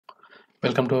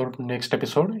Welcome to our next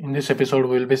episode. In this episode,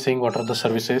 we will be seeing what are the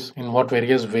services, in what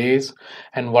various ways,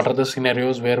 and what are the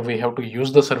scenarios where we have to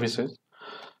use the services.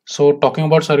 So, talking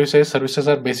about services, services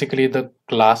are basically the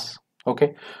class.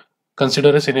 Okay,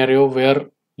 consider a scenario where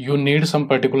you need some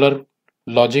particular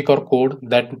logic or code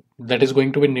that is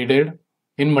going to be needed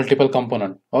in multiple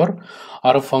component or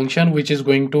a function which is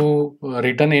going to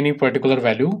return any particular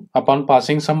value upon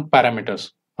passing some parameters.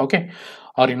 Okay,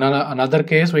 or in another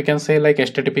case we can say like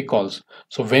http calls.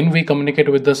 So when we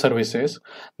communicate with the services,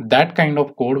 that kind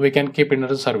of code we can keep in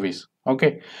a service.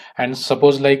 Okay, and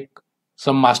suppose like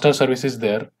some master service is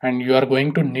there and you are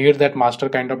going to need that master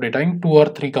kind of data in two or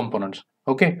three components.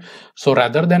 Okay, so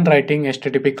rather than writing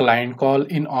http client call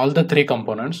in all the three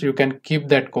components, you can keep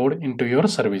that code into your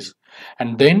service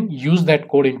and then use that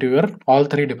code into your all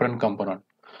three different component.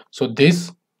 So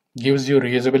this gives you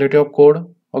reusability of code.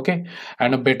 Okay,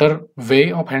 and a better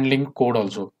way of handling code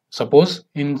also. Suppose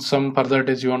in some further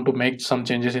days you want to make some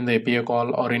changes in the API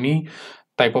call or any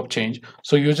type of change,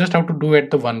 so you just have to do at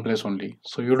the one place only.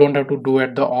 So you don't have to do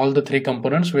at the all the three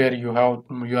components where you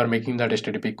are making that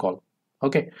http call.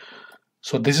 Okay,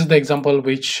 so this is the example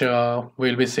which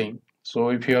we'll be seeing.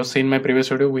 So if you have seen my previous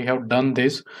video, we have done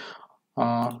this.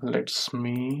 Let's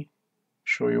me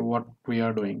show you what we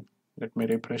are doing. Let me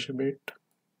refresh a bit.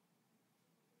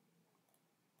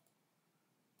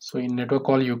 So in network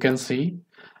call, you can see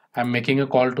I'm making a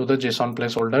call to the JSON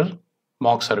placeholder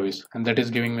mock service, and that is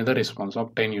giving me the response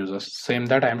of 10 users. Same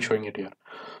that I am showing it here.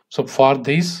 So for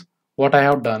this, what I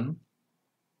have done,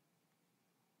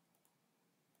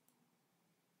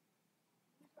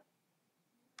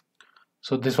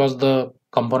 so this was the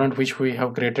component which we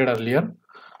have created earlier.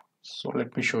 So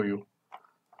let me show you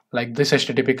like this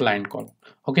HTTP client call.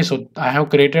 Okay, so I have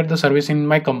created the service in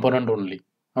my component only.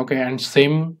 Okay, and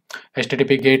same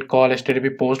HTTP GET call,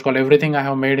 HTTP POST call, everything I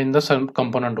have made in the some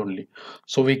component only.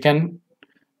 So we can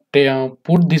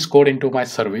put this code into my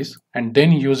service and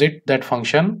then use it that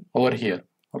function over here.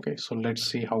 Okay, so let's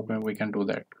see how we can do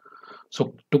that.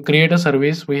 So to create a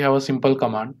service, we have a simple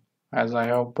command. As I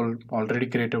have already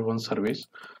created one service.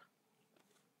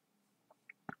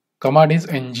 Command is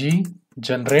ng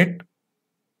generate,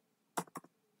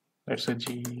 let's say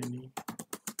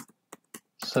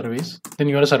service, then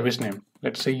your service name,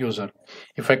 let's say user.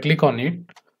 If I click on it,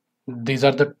 these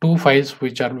are the two files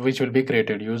which will be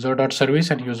created,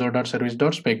 user.service and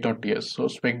user.service.spec.ts. so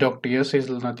spec.ts is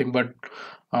nothing but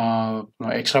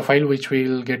extra file which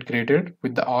will get created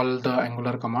with all the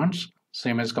Angular commands,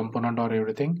 same as component or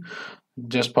everything,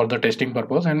 just for the testing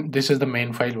purpose, and this is the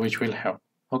main file which will have.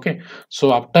 Okay,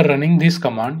 so after running this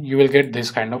command, you will get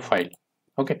this kind of file.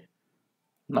 Okay,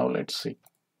 now let's see.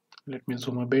 Let me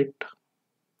zoom a bit.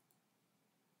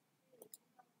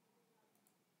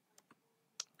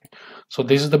 So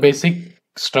this is the basic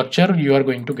structure you are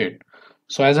going to get.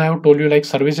 So as I have told you, like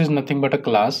service is nothing but a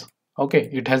class. Okay,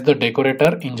 it has the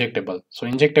decorator injectable. So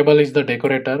injectable is the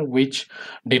decorator which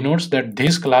denotes that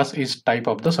this class is type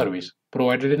of the service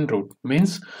provided in root.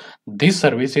 Means this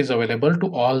service is available to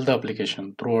all the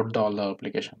application, throughout all the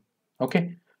application.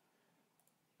 Okay.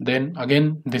 Then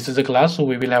again, this is a class, so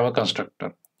we will have a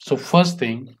constructor. So first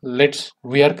thing,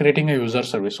 we are creating a user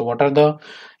service. So what are the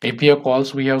API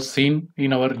calls we have seen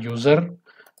in our user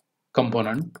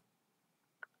component?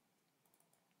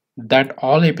 That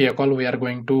all API call we are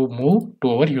going to move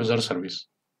to our user service.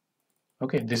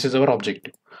 Okay, this is our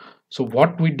objective. So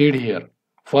what we did here,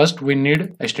 first we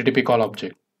need HTTP call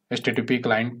object, HTTP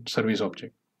client service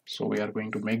object. So we are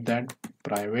going to make that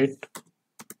private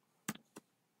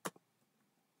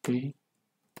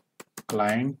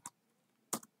client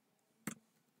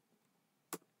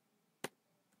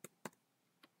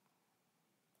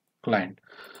client.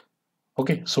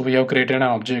 Okay, so we have created an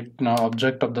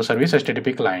object of the service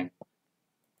HTTP client.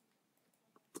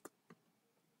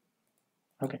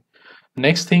 Okay,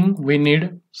 next thing, we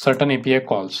need certain API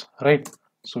calls, right?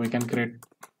 So we can create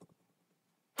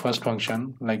first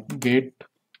function like get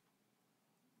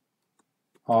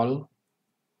all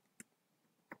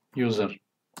user.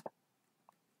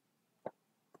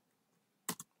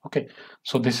 Okay,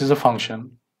 so this is a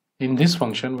function. In this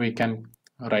function we can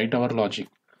write our logic.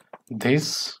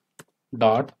 This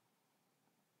dot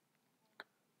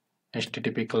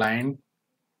HTTP client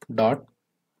dot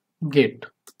get,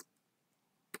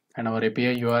 and our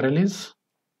API URL is,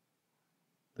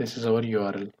 this is our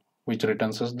URL which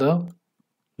returns us the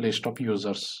list of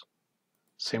users.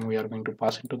 Same we are going to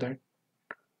pass into that.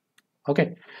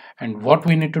 Okay, and what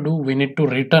we need to do, we need to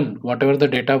return whatever the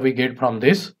data we get from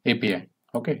this API.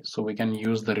 Okay, so we can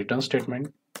use the return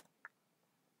statement.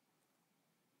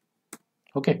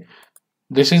 Okay,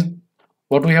 this is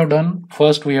what we have done,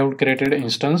 first we have created an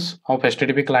instance of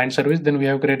HTTP client service, then we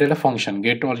have created a function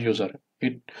get all user.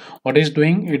 It what is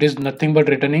doing, it is nothing but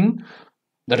returning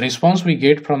the response we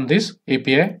get from this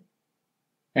API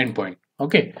endpoint.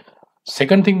 Okay,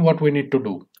 second thing what we need to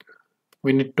do,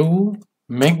 we need to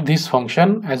make this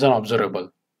function as an observable.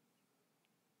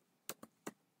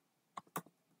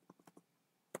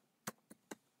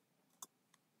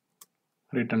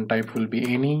 Return type will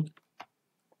be any.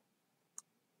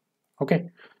 Okay,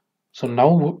 so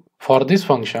now for this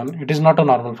function, it is not a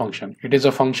normal function, it is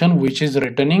a function which is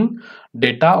returning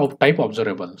data of type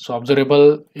observable. So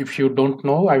observable, if you don't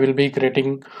know, I will be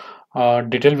creating a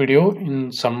detailed video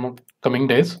in some coming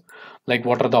days, like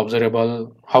what are the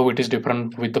observable, how it is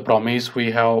different with the promise we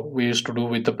used to do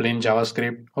with the plain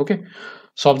JavaScript. Okay,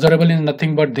 so observable is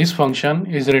nothing but this function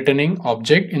is returning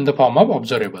object in the form of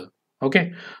observable.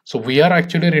 Okay, so we are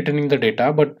actually returning the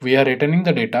data, but we are returning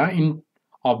the data in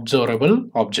observable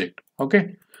object.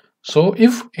 Okay, so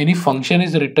if any function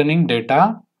is returning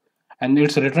data and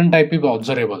its return type is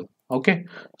observable, okay,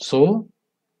 so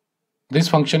this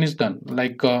function is done,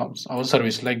 like our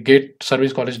service, like get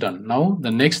service call is done. Now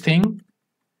the next thing,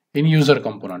 in user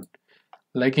component,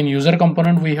 like in user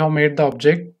component we have made the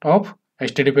object of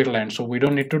HTTP client, so we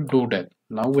don't need to do that.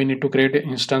 Now we need to create an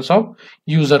instance of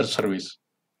user service.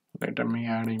 Let me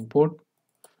add import,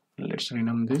 let's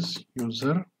rename this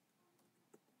user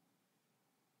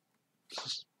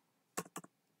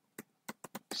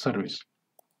service.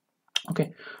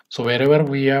 Okay, so wherever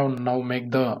we have now make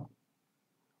the,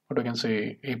 what we can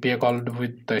say, API call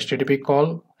with the HTTP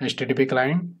call, HTTP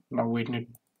client, now we need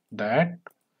that.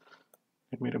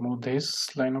 Let me remove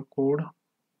this line of code.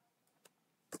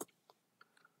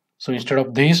 So instead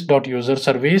of this dot user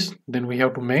service, then we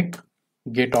have to make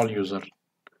get all user.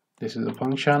 This is a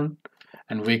function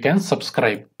and we can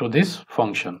subscribe to this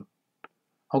function.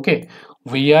 Okay,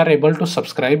 we are able to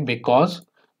subscribe because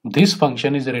this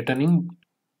function is returning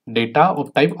data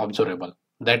of type observable.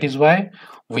 That is why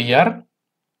we are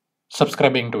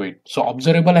subscribing to it. So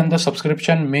observable and the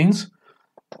subscription means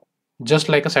just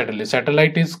like a satellite.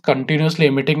 Satellite is continuously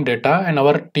emitting data and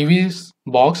our TV's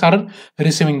box are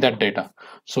receiving that data.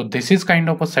 So this is kind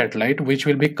of a satellite which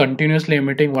will be continuously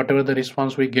emitting whatever the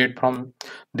response we get from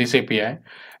this API,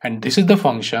 and this is the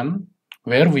function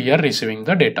where we are receiving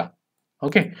the data.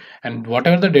 Okay, and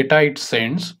whatever the data it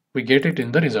sends, we get it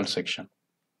in the result section.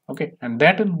 Okay, and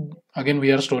that again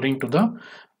we are storing to the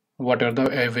whatever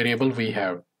the variable we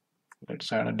have.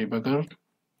 Let's add a debugger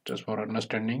just for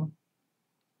understanding.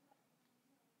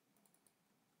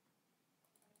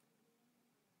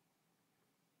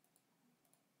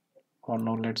 Or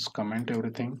now let's comment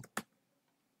everything,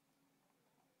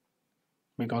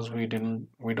 because we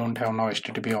don't have now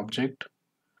HTTP object,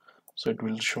 so it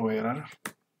will show error.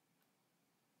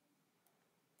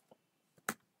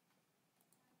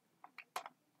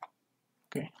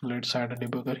 Okay, let's add a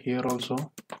debugger here also.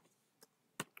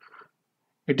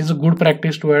 It is a good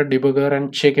practice to add debugger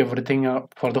and check everything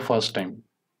for the first time,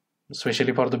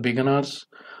 especially for the beginners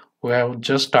who have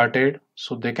just started,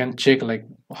 so they can check like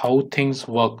how things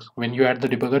work. When you add the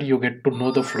debugger, you get to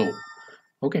know the flow.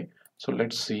 Okay, so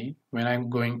let's see, when I'm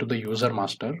going to the user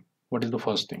master, what is the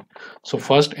first thing? So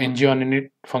first ng-on-init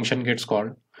function gets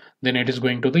called, then it is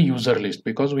going to the user list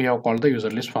because we have called the user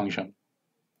list function.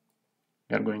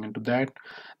 We are going into that.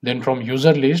 Then from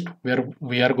user list, where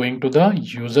we are going to the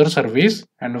user service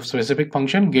and a specific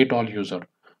function get all user.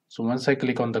 So once I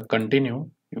click on the continue,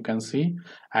 you can see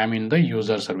I am in the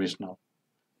user service now.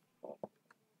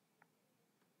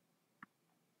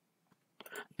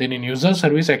 Then in user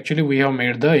service, actually we have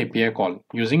made the API call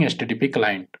using HTTP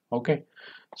client. Okay,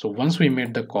 so once we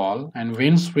made the call and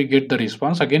once we get the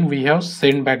response, again we have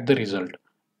sent back the result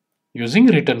using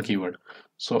return keyword.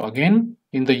 So again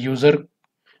in the user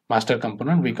master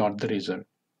component we got the result.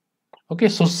 Okay,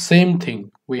 so same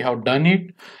thing we have done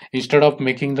it. Instead of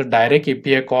making the direct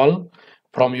API call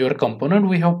from your component,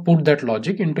 we have put that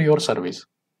logic into your service.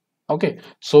 Okay,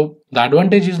 so the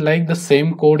advantage is like the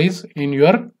same code is in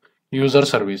your user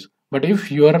service, but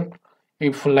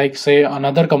if like say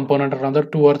another component, another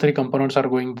 2 or 3 components are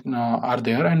going are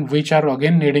there and which are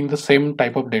again needing the same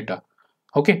type of data.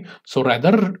 Okay, so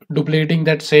rather duplicating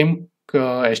that same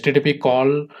HTTP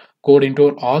call code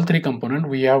into all 3 components,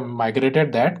 we have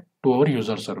migrated that to our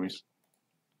user service.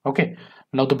 Okay,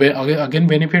 now the again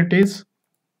benefit is,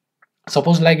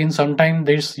 suppose like in some time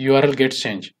this URL gets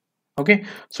changed. Okay,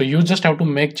 so you just have to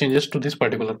make changes to this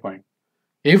particular point.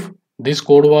 If this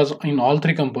code was in all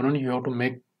 3 components, you have to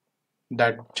make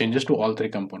that changes to all 3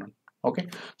 components. Okay,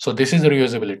 so this is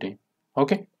reusability.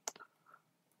 Okay,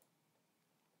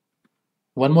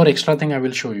 one more extra thing I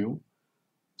will show you.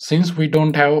 Since we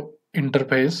don't have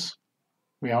interface,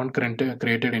 we haven't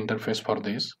created interface for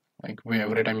this. Like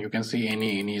every time you can see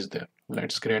any is there.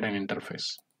 Let's create an interface.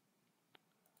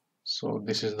 So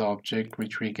this is the object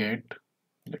which we get.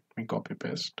 Let me copy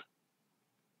paste.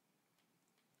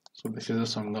 So this is a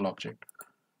single object.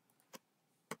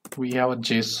 We have a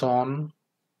json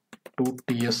to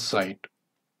ts site.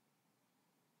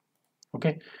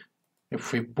 Okay,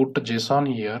 if we put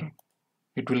json here,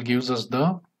 it will gives us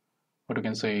the, what you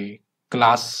can say,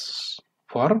 class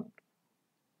for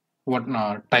what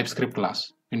TypeScript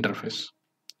class interface.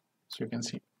 So you can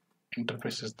see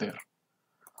interface is there.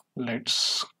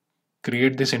 Let's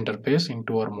create this interface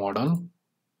into our model.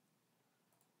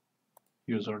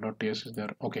 User.ts is there.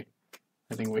 Okay,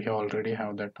 I think we already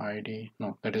have that ID.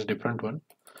 No, that is different one.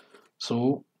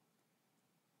 So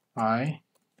I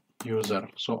user.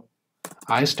 So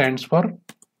I stands for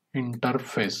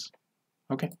interface.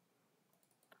 Okay,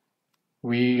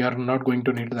 we are not going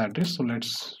to need the address, so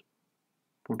let's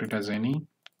put it as any.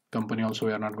 Company also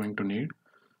we are not going to need.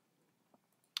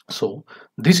 So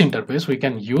this interface we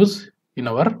can use in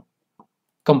our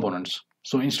components.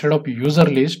 So instead of user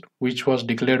list which was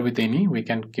declared with any, we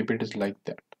can keep it like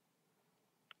that,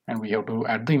 and we have to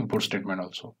add the import statement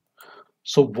also.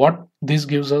 So what this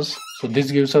gives us, so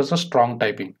this gives us a strong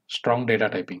typing, strong data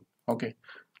typing. Okay,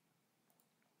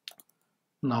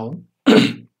 now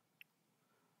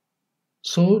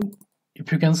so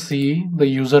if you can see the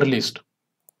user list,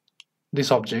 this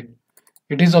object,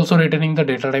 it is also returning the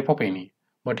data type of any,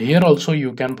 but here also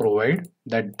you can provide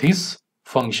that this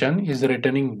function is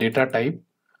returning data type,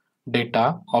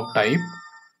 data of type.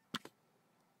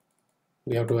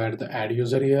 We have to add the add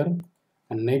user here,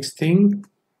 and next thing,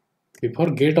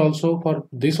 before get also, for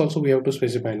this also we have to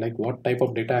specify like what type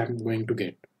of data I'm going to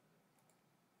get.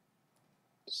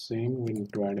 Same we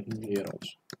need to add in here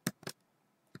also.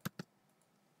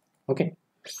 Okay,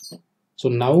 so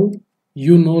now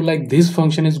you know like this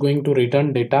function is going to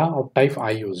return data of type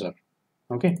iUser.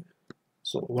 Okay,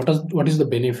 so what is the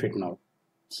benefit now?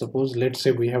 Suppose let's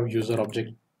say we have user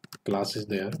object class is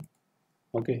there.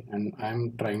 Okay, and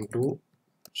I'm trying to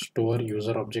store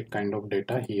user object kind of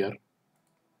data here.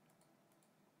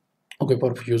 Okay,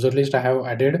 for user list I have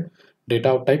added data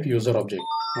of type user object.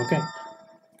 Okay,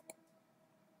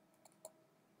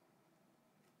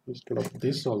 instead of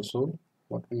this also,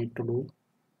 what we need to do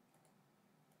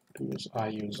to use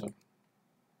iUser.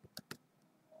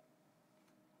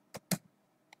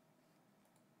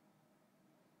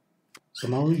 So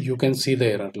now you can see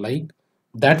the error, like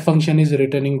that function is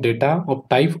returning data of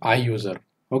type iUser.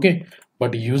 Okay,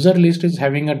 but user list is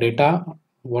having a data,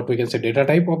 what we can say, data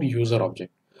type of user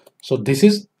object. So this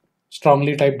is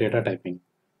strongly typed data typing.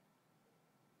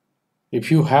 If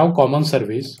you have common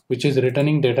service which is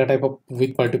returning data type of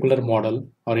with particular model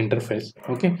or interface,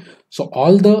 okay, so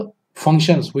all the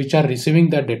functions which are receiving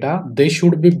that data, they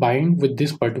should be bind with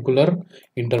this particular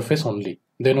interface only.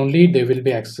 Then only they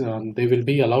will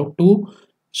be allowed to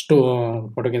store,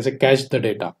 what you can say, cache the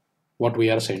data what we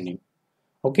are sending.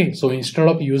 Okay, so instead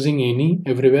of using any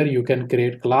everywhere, you can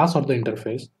create class or the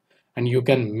interface, and you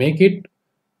can make it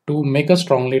to make a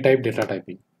strongly typed data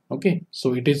typing. Okay,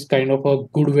 so it is kind of a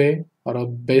good way or a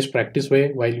best practice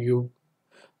way while you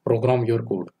program your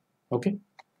code. Okay,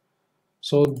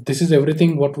 so this is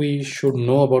everything what we should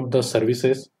know about the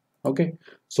services. Okay,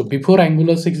 so before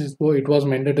Angular 6 it was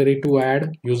mandatory to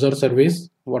add user service,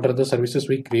 what are the services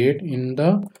we create in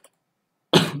the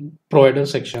provider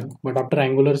section, but after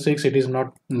Angular 6 it is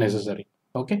not necessary.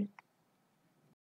 Okay,